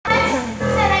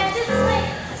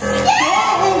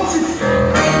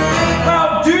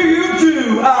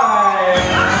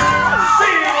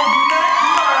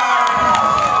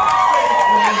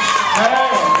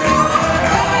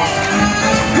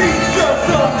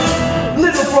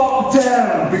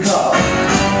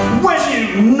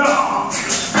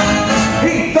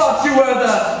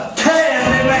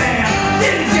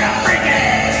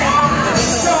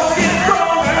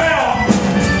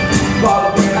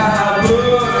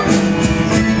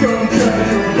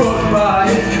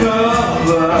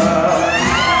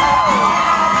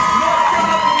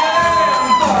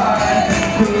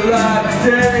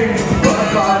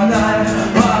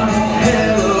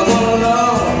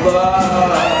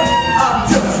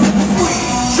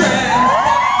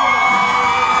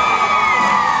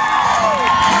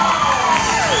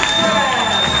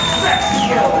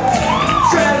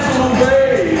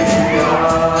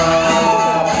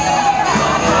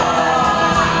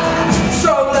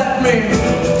let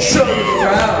me show you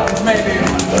around, maybe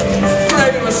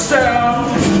play you a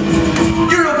sound.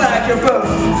 You look like you're both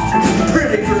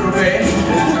pretty groovy.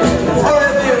 Or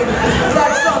if you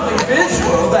like something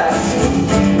visual that's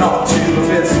not too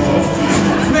visible,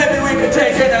 maybe we could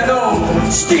take in an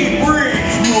old steep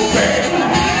breeze movie.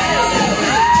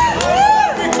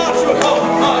 We caught you a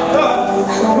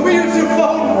phone. We used your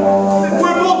phone.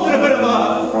 We're both in a bit of a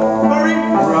hurry.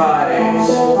 Right.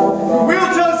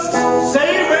 We'll just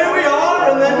say where we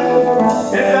are and then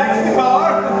get back to the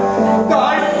car. I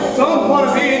don't want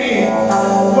to be any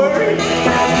worry.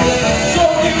 So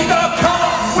you got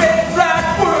caught with Black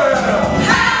World.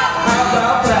 How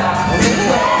about that?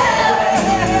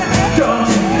 Don't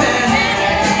you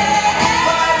panic.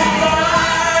 By the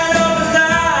light of the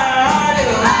night,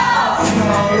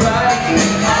 alright.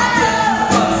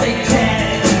 I'm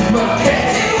satanic, but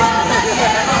can't you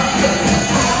understand?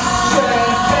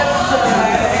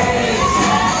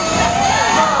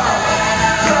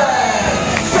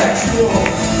 Sexual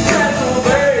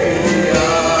Transylvania.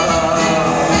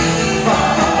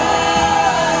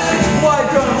 Why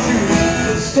don't you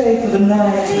stay for the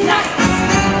night?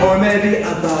 Or maybe a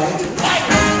bite?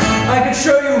 I could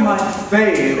show you my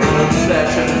favorite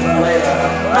obsession later.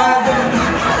 I've been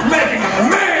making a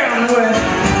man with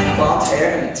blonde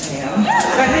hair and a tan,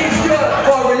 and he's good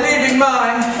for relieving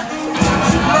my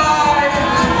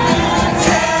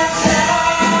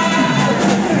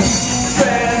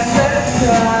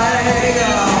Transvestite.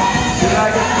 Did I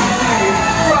get to see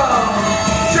from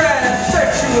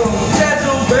transsexual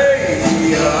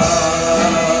Transylvania?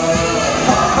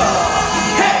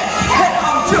 Hey,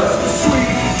 I'm just a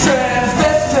sweet transvestite.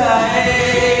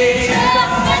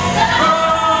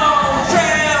 From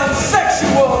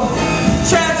transsexual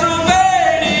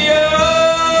Transylvania.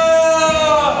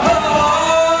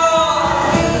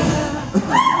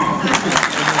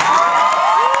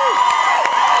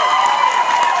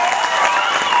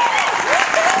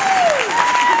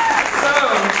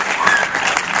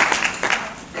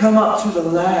 Come up to the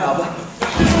lab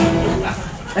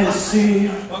and see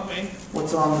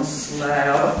what's on the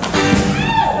slab.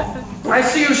 I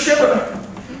see you shiver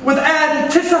with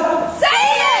anticipation. Say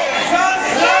it!